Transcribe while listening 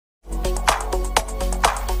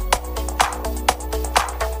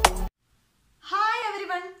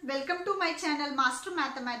Welcome to my channel Master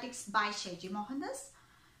Mathematics by Shaiji Mohandas.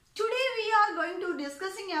 Today we are going to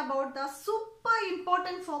discussing about the super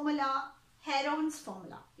important formula, Heron's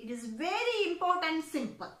formula. It is very important,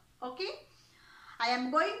 simple. Okay. I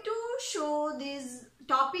am going to show this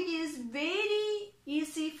topic is very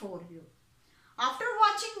easy for you. After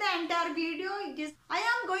watching the entire video, I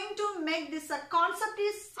am going to make this concept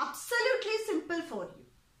is absolutely simple for you.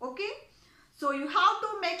 Okay. So you have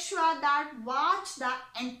to make sure that watch the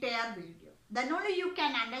entire video. Then only you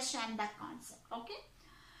can understand the concept. Okay.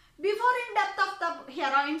 Before in depth of the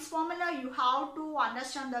Heron's formula, you have to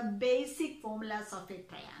understand the basic formulas of a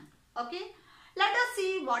triangle. Okay. Let us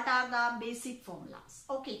see what are the basic formulas.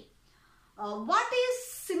 Okay. What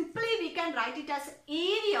is simply we can write it as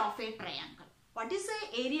area of a triangle. What is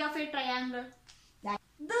the area of a triangle?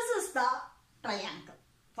 This is the triangle.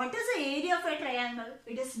 What is the area of a triangle?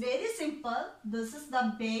 It is very simple. This is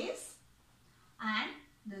the base and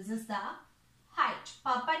this is the height.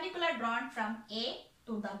 Perpendicular drawn from A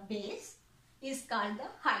to the base is called the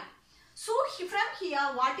height. So from here,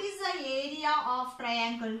 what is the area of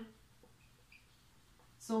triangle?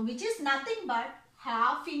 So which is nothing but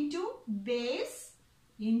half into base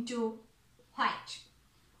into height.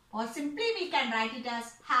 Or simply we can write it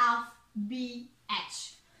as half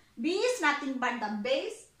BH. B is nothing but the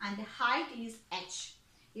base and the height is H.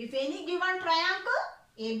 If any given triangle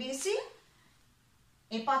ABC,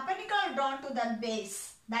 a perpendicular drawn to the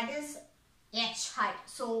base, that is H height.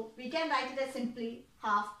 So we can write it as simply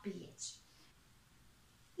half BH.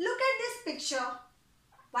 Look at this picture.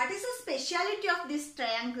 What is the speciality of this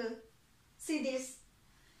triangle? See this.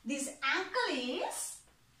 This angle is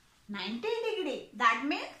 90 degree. That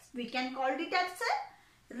means we can call it as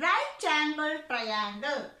a right angle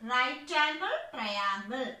triangle. Right angle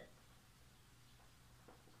triangle.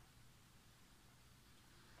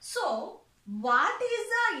 So, what is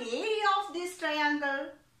the area of this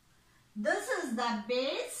triangle? This is the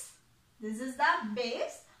base, this is the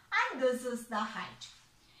base and this is the height.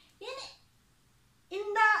 In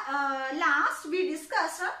the last we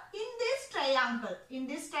discussed in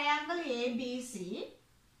this triangle ABC,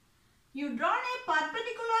 you drawn a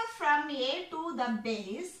perpendicular from A to the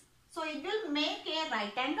base. So, it will make a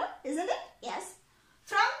right angle, isn't it? Yes.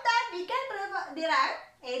 From that, we can derive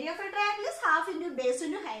area of a triangle is half into base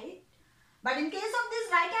into height. But in case of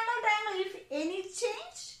this right angle triangle, if any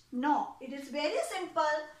change? No. It is very simple.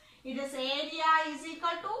 It is area is equal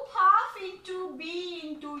to half into B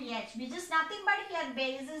into H. Which is nothing but here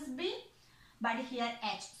base is B. But here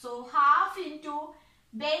H. So, half into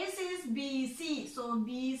base is BC. So,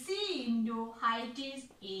 BC into height is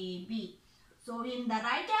AB. So, in the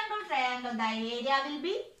right angle triangle, the area will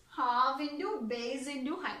be half into base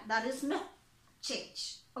into height. There is no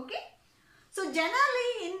change. Okay. So, generally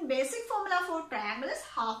in basic formula for triangle is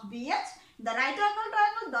half BH. The right angle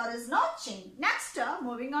triangle, there is no change. Next,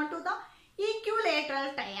 moving on to the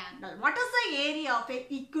equilateral triangle. What is the area of an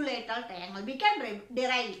equilateral triangle? We can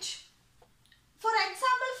derive it. For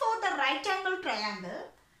example, for the right angle triangle,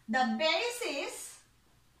 the base is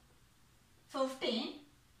 15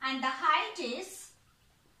 and the height is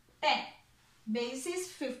 10. Base is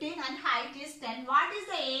 15 and height is 10. What is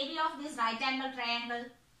the area of this right angle triangle?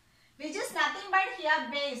 Which is nothing but here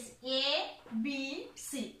base A, B,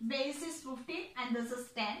 C. Base is 15 and this is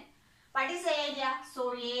 10. What is the area?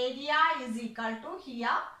 So, area is equal to here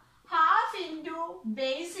half into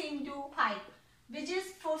base into height. Which is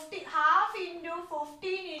 50, half into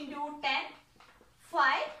 15 into 10, 5,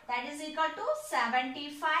 that is equal to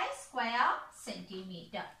 75 square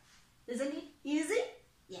centimeter. Isn't it easy?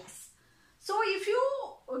 Yes. So, if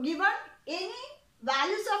you given any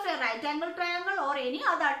values of a right angle triangle or any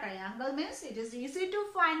other triangle means it is easy to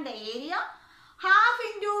find the area half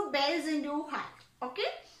into base into height.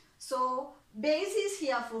 Okay. So, base is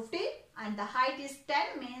here 50 and the height is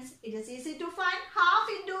 10 means it is easy to find half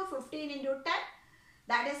into 15 into 10.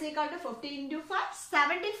 That is equal to 15 into 5,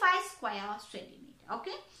 75 square centimeter.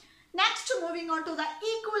 Okay. Next, moving on to the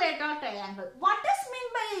equilateral triangle. What is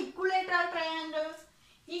meant by equilateral triangles?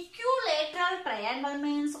 Equilateral triangle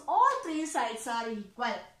means all three sides are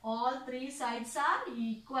equal. All three sides are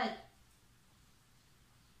equal.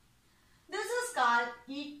 This is called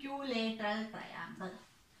equilateral triangle.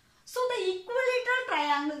 So, the equilateral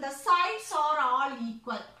triangle, the sides are all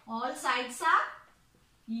equal. All sides are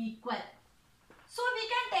equal. So, we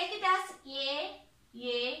can take it as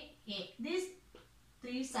A. These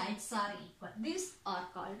three sides are equal. These are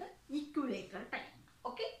called equilateral triangle.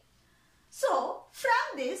 Okay. So,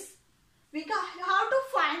 from this, we have to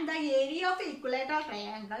find the area of equilateral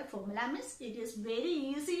triangle. Formula means it is very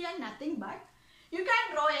easy and nothing but you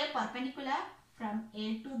can draw a perpendicular from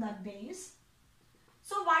A to the base.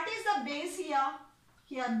 So what is the base here?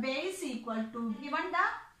 Here base equal to, given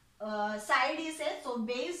the side is A, so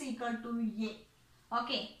base equal to A.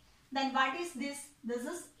 Okay. Then what is this? This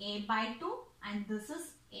is A by 2 and this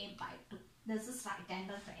is A by 2. This is right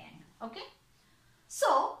angle triangle. Okay.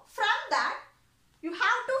 So from that you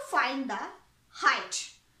have to find the height.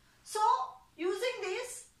 So using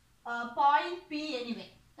this point P anyway.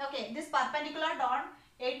 Okay. This perpendicular dot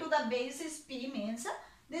A to the base is P means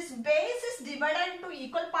this base is divided into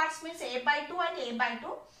equal parts means A by 2 and A by 2.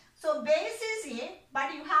 So base is A,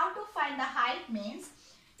 but you have to find the height means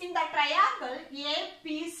in the triangle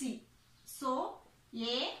APC. So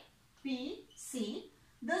APC,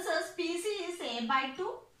 this is PC is A by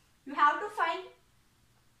 2. You have to find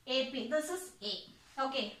AP. This is A.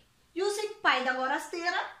 Okay. Using Pythagoras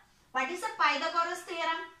theorem. What is the Pythagoras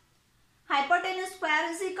theorem? Hypotenuse square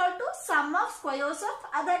is equal to sum of squares of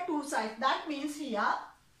other two sides. That means here,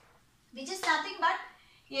 which is nothing but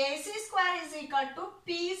AC square is equal to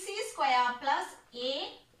PC square plus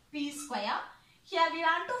AP square. Here we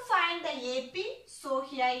want to find the AP. So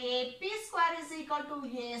here AP square is equal to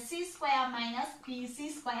AC square minus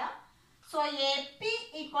PC square. So AP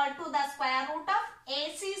equal to the square root of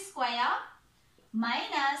AC square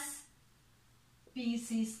minus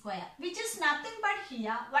PC square, which is nothing but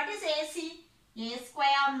here. What is AC? A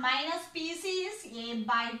square minus PC is A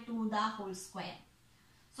by 2 the whole square.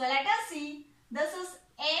 So let us see. This is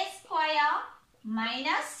A square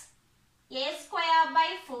minus A square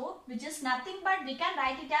by 4, which is nothing but we can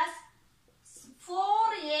write it as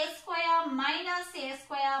 4A square minus A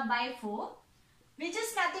square by 4, which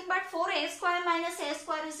is nothing but 4A square minus A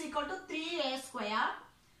square is equal to 3A square.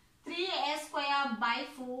 3A square by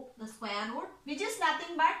 4 the square root, which is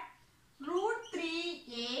nothing but root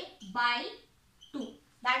 3A by 2.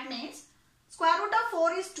 That means square root of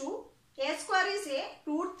 4 is 2. A square is A,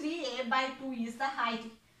 root 3A by 2 is the height.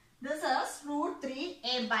 This is root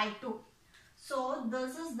 3A by 2. So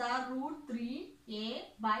this is the root 3A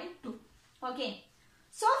by 2. Okay.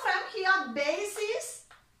 So from here base is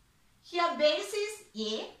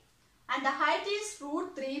A and the height is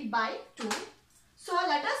root 3 by 2. So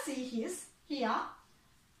let us see here.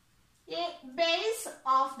 A base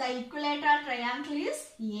of the equilateral triangle is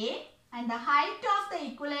A and the height of the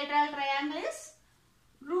equilateral triangle is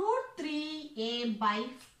root 3A by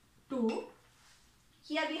 2.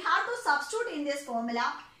 Here we have to substitute in this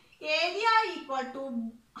formula area equal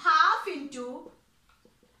to half into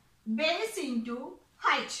base into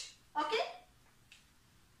height. Okay.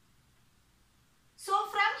 So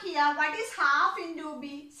from here what is half into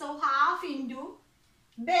B? So half into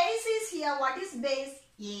base is here. What is base?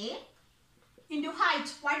 A into height.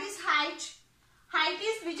 What is height? Height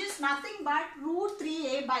is which is nothing but root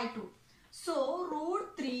 3A by 2. So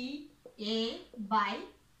root 3A by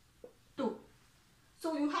 2.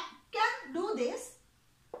 So you can do this.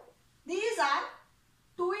 These are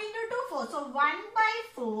 2 into 2, 4. So 1 by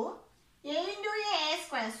 4 A into A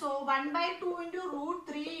square. So 1 by 2 into root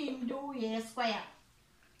 3 into A square.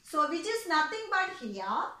 So which is nothing but here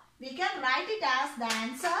we can write it as the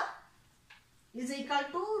answer is equal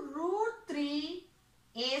to root 3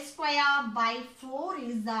 A square by 4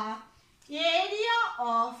 is the area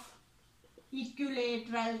of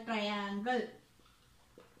equilateral triangle.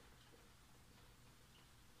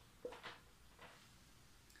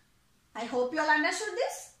 I hope you all understood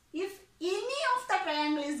this. If any of the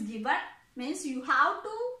triangle is given, means you have to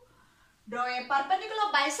draw a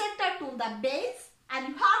perpendicular bisector to the base and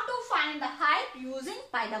you have to find the height using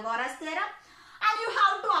Pythagoras theorem, and you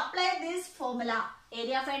have to apply this formula.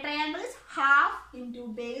 Area of a triangle is half into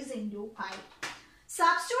base into height.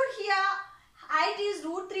 Substitute here, height is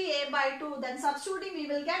root 3A by 2. Then substituting we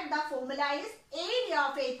will get the formula is area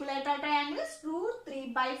of a equilateral triangle is root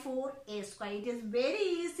 3 by 4 A square. It is very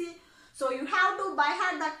easy. So you have to by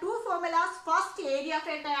heart the two formulas. First area of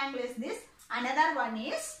a triangle is this. Another one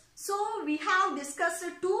is, so we have discussed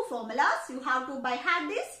two formulas. You have to by heart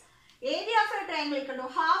this. Area of a triangle equal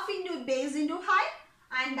to half into base into height,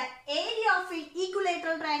 and the area of an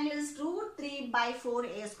equilateral triangle is root 3 by 4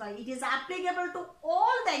 A square. It is applicable to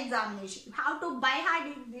all the examination. You have to by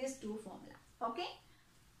heart these two formulas. Okay.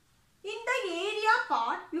 In the area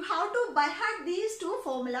part, you have to by heart these two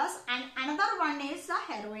formulas, and another one is the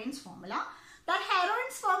Heron's formula. That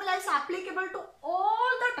Heron's formula is applicable to all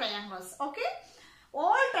the triangles. Okay.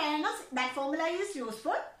 All triangles, that formula is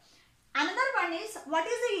useful. Another one is, what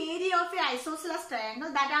is the area of an isosceles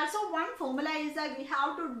triangle? That also one formula is that we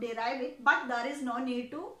have to derive it, but there is no need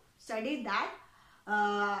to study that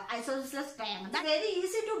isosceles triangle. That's very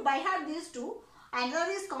easy to by heart these two.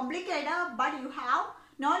 Another is complicated, but you have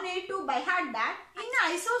No need to by heart that.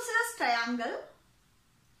 In isosceles triangle,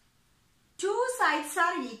 two sides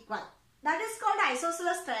are equal. That is called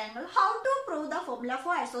isosceles triangle. How to prove the formula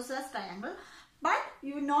for isosceles triangle? But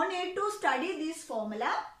you no need to study this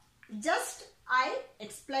formula. Just I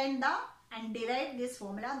explain and derive this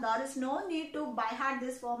formula. There is no need to by heart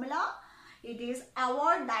this formula. It is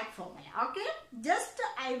avoid that formula. Okay. Just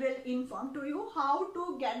I will inform to you how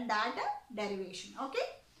to get that derivation. Okay.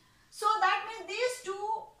 So that means these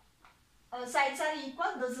two sides are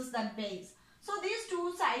equal. This is the base. So these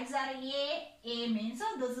two sides are A means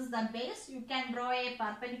this is the base. You can draw a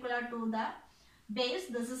perpendicular to the base.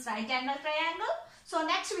 This is right angle triangle. So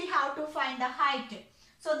next we have to find the height.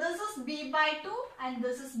 So this is B by 2 and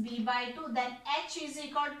this is B by 2. Then H is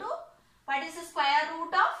equal to, what is the square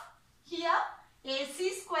root of here?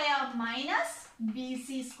 AC square minus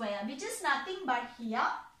BC square, which is nothing but here.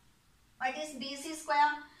 What is BC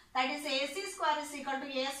square? That is AC square is equal to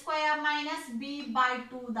A square minus B by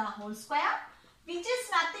 2 the whole square, which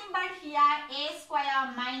is nothing but here A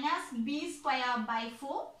square minus B square by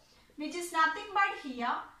 4, which is nothing but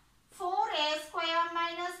here 4A square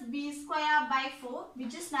minus B square by 4,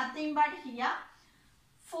 which is nothing but here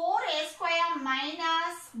 4A square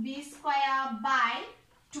minus B square by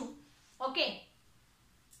 2. Okay.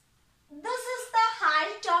 This is the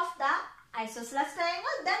height of the isosceles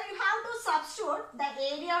triangle. Then you have to substitute the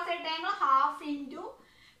area of a triangle half into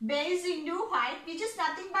base into height, which is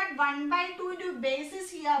nothing but 1 by 2 into base is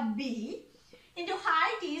here B into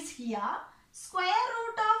height is here square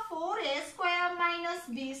root of 4A square minus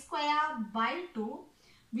B square by 2,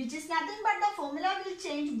 which is nothing but the formula will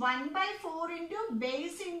change 1 by 4 into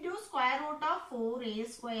base into square root of 4A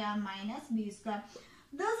square minus B square.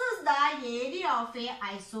 This is the area of a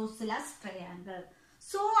isosceles triangle.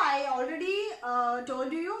 So I already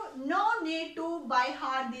told you no need to by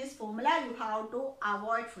heart this formula. You have to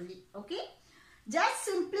avoid fully. Okay. Just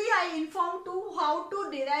simply I inform to how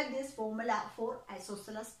to derive this formula for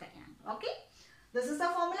isosceles triangle. Okay. This is the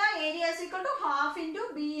formula. Area is equal to half into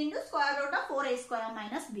B into square root of 4A square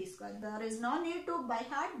minus B square. There is no need to by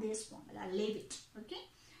heart this formula. Leave it. Okay.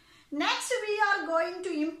 Next we are going to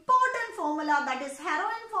important formula, that is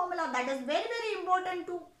Heron's formula. That is very important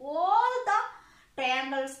to all the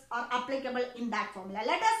triangles are applicable in that formula.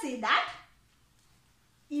 Let us see that.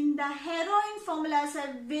 In the Heron's formula is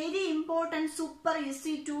a very important, super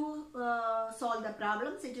easy to solve the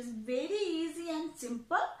problems. It is very easy and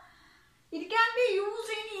simple. It can be used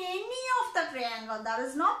in any of the triangle. There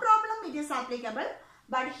is no problem. It is applicable.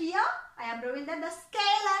 But here I am proving that the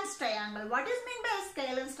scalance triangle. What is meant by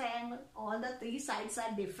scalance triangle? All the three sides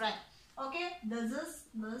are different. Okay. These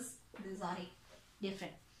are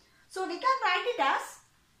different. So we can write it as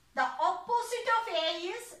the opposite of A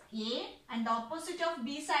is A and the opposite of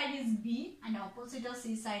B side is B and the opposite of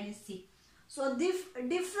C side is C. So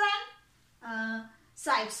different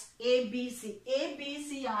sides A, B, C. A, B,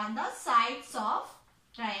 C are the sides of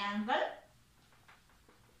triangle.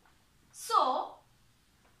 So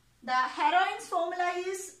the Heron's formula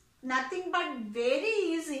is nothing but very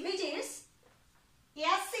easy, which is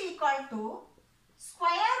S equal to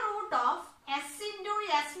square root of S into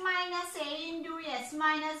S minus A into S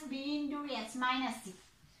minus B into S minus C.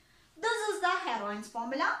 This is the Heron's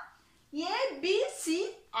formula. A, B,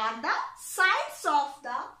 C are the sides of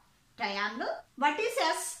the triangle. What is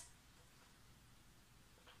S?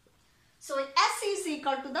 So S is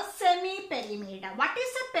equal to the semi-perimeter. What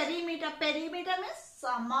is a perimeter? Perimeter means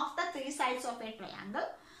sum of the three sides of a triangle.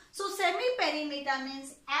 So semi-perimeter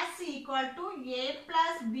means S equal to A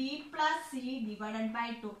plus B plus C divided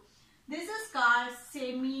by 2. This is called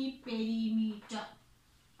semi-perimeter.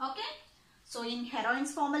 Okay. So in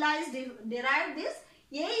Heron's formula is derived this.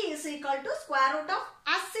 A is equal to square root of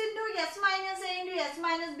S into S minus A into S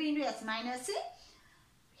minus B into S minus C.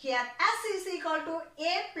 Here S is equal to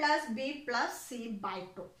A plus B plus C by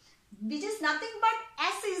 2. Which is nothing but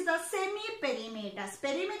S is the semi-perimeter.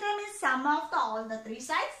 Perimeter means sum of all the three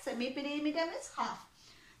sides. Semi-perimeter means half.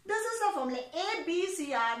 This is the formula. A, B,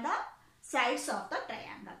 C are the sides of the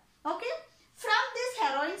triangle. Okay. From this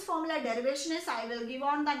Heron's formula derivation is I will give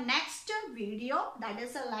on the next video. That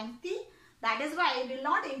is a lengthy. That is why I will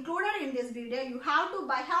not include it in this video. You have to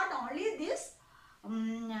by heart only this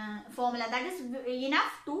formula. That is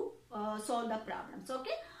enough to solve the problems.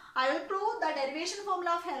 Okay. I will prove the derivation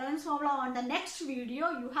formula of Heron's formula on the next video.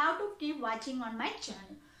 You have to keep watching on my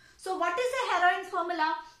channel. So what is the Heron's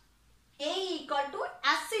formula? A equal to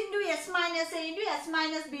S into S minus A into S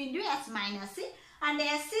minus B into S minus C. And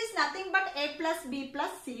S is nothing but A plus B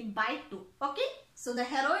plus C by 2. Okay. So the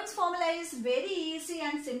Heron's formula is very easy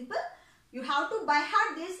and simple. you have to by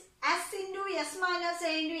heart this S into S minus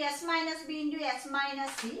A into S minus B into S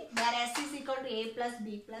minus C, where S is equal to A plus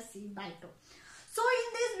B plus C by 2. So in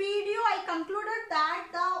this video I concluded that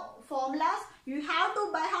the formulas, you have to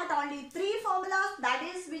by heart only 3 formulas, that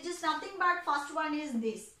is, which is nothing but first one is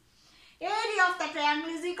this. Area of the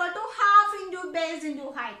triangle is equal to half into base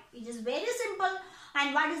into height. It is very simple.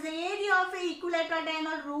 And what is the area of an equilateral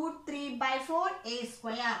triangle? Root 3 by 4 A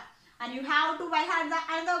square. And you have to by heart the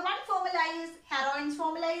another one formula is Heron's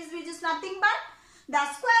formula is, which is nothing but the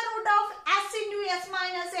square root of S into S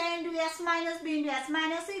minus A into S minus B into S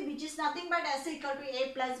minus C, which is nothing but S equal to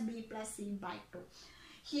A plus B plus C by 2.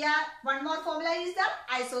 Here one more formula is the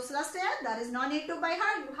isosceles triangle. There is no need to by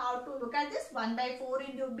heart. You have to look at this 1 by 4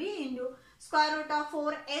 into B into square root of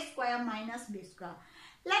 4A square minus B square.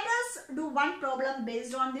 Let us do one problem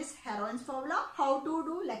based on this Heron's formula. How to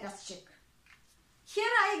do? Let us check.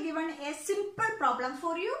 Here I have given a simple problem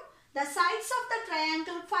for you. The sides of the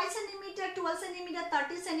triangle 5 cm, 12 cm,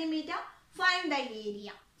 30 cm. Find the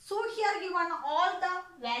area. So here given all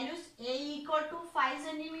the values, A equal to 5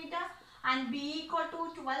 cm and B equal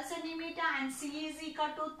to 12 cm and C is equal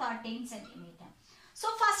to 13 cm. So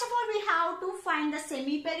first of all we have to find the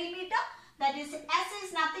semi-perimeter, that is S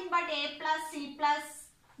is nothing but A plus C plus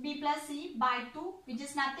B plus C by 2, which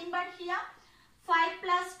is nothing but here 5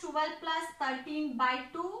 plus 12 plus 13 by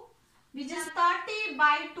 2, which is 30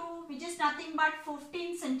 by 2, which is nothing but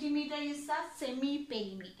 15 centimeter is the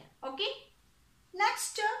semi-perimeter. Okay.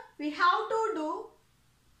 Next we have to do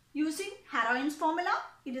using Heron's formula.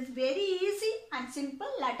 It is very easy and simple.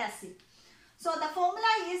 Let us see. So the formula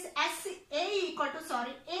is A equal to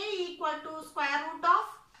square root of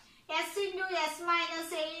S into S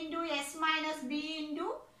minus A into S minus B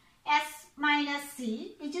into S minus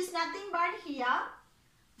C, which is nothing but here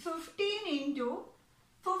 15 into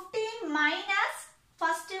 15 minus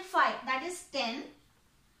first 5, that is 10.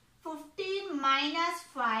 15 minus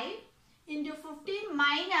 5 into 15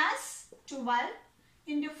 minus 12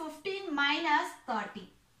 into 15 minus 30.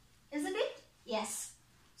 Isn't it? Yes.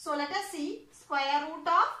 So let us see. Square root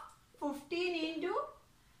of 15 into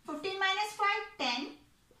 15 minus 5, 10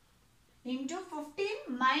 into 15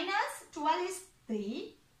 minus 12 is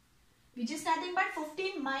 3, which is nothing but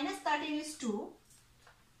 15 minus 13 is 2.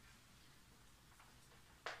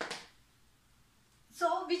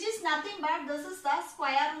 So which is nothing but this is the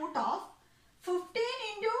square root of 15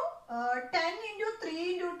 into 10 into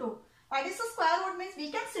 3 into 2. What is the square root means?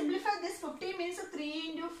 We can simplify this. 15 means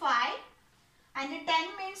 3 into 5 and 10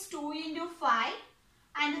 means 2 into 5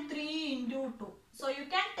 and 3 into 2. So you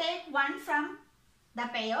can take one from the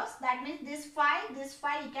pairs. That means this 5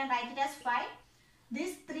 you can write it as 5.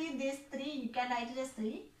 This 3 you can write it as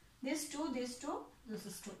 3. This 2, this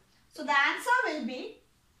is 2. So the answer will be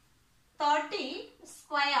 30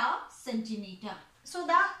 square centimeter. So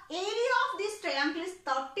the area of this triangle is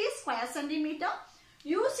 30 square centimeter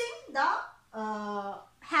using the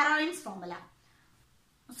Heron's formula.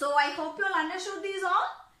 So I hope you all understood these all.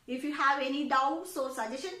 If you have any doubts or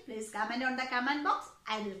suggestion, please comment on the comment box.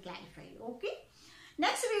 I will clarify you. Okay.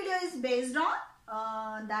 Next video is based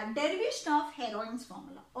on the derivation of Heron's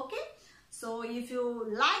formula. Okay. So if you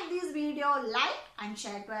like this video, like and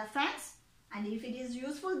share to your friends. And if it is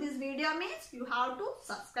useful, this video means you have to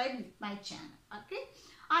subscribe with my channel. Okay.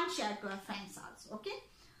 And share to your friends also. Okay.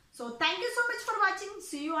 So thank you so much for watching.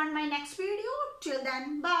 See you on my next video. Till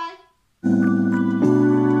then, bye.